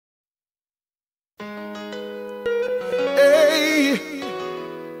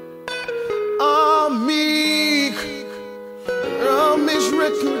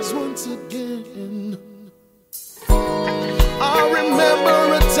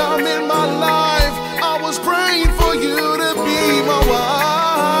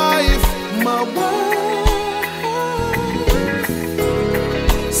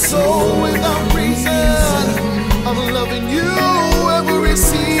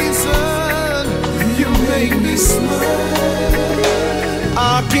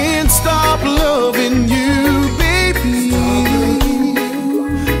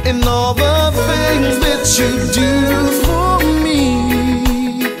you do for me.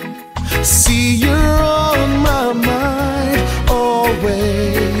 See, you're on my mind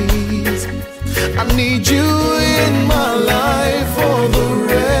always. I need you in my life for the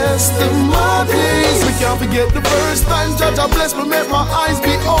rest of my days. We can't forget the first time Judge I bless me, make my eyes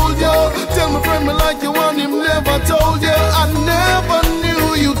behold you. Tell me friend me like you and him never told you. I never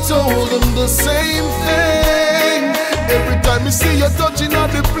knew you told him the same thing. Every time you see you touching on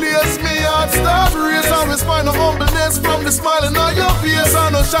the place, me heart start race. I always find a humbleness from the smiling on your face. I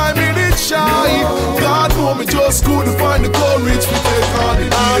know shy me did shy. God know me just good to find the courage to take on the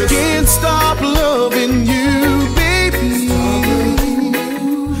days. I can't stop loving you, baby,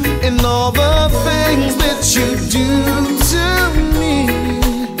 and all the things that you do to me.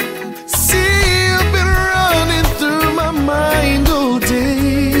 See, you've been running through my mind all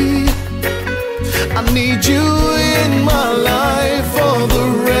day. I need you in my life for the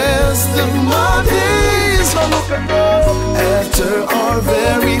rest of my days. After our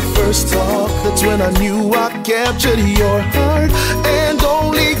very first talk, that's when I knew I captured your heart. And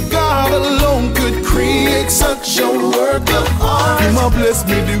only God alone could create such a work of art. You might bless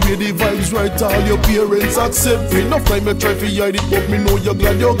me the way the vibes right, all your parents accept me. No time I try to hide it, but me know you're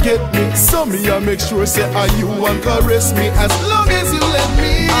glad you get me. So me I make sure say I you and caress me as long as you let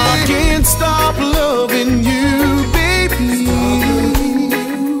me. I can't stop loving you, baby,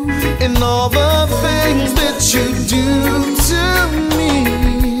 and all the things that you do to me.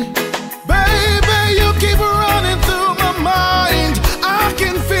 Baby, you keep running through my mind. I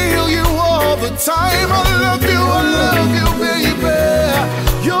can feel you all the time. I love you, baby.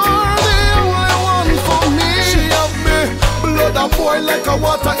 You're the only one for me. She have me blood and boil like a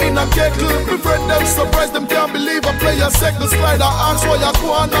water in a kettle. My friend them surprised, them can't believe I play a second slide. I ask why you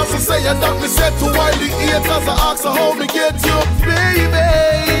go on, also say that me said to while the haters I ask her how me get you. Baby,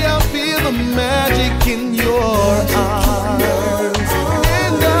 I feel the magic in your eyes.